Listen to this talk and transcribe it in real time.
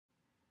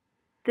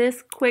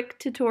This quick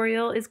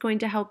tutorial is going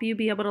to help you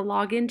be able to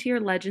log into your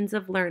Legends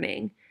of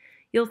Learning.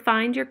 You'll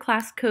find your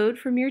class code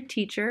from your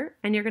teacher,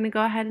 and you're going to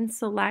go ahead and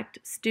select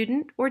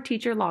Student or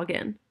Teacher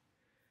Login.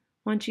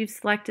 Once you've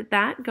selected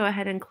that, go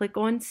ahead and click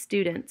on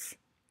Students.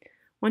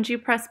 Once you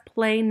press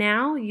Play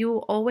Now, you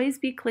will always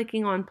be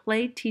clicking on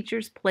Play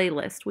Teachers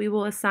Playlist. We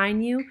will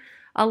assign you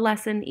a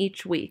lesson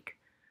each week.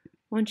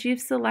 Once you've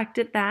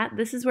selected that,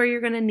 this is where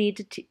you're going to need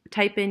to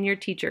type in your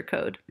teacher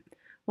code.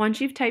 Once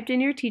you've typed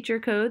in your teacher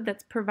code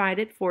that's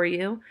provided for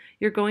you,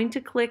 you're going to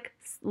click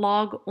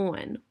Log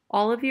On.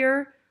 All of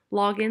your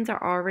logins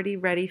are already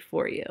ready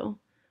for you.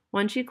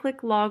 Once you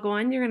click Log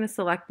On, you're going to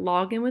select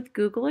Login with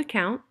Google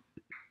account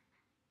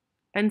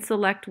and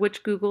select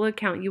which Google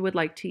account you would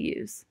like to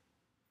use.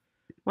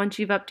 Once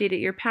you've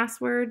updated your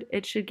password,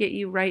 it should get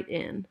you right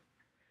in.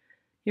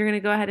 You're going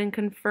to go ahead and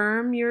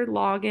confirm your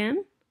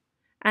login,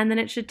 and then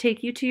it should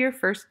take you to your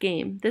first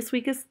game. This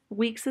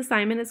week's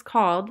assignment is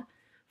called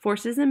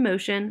Forces in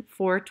Motion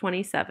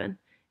 427.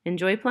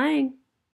 Enjoy playing!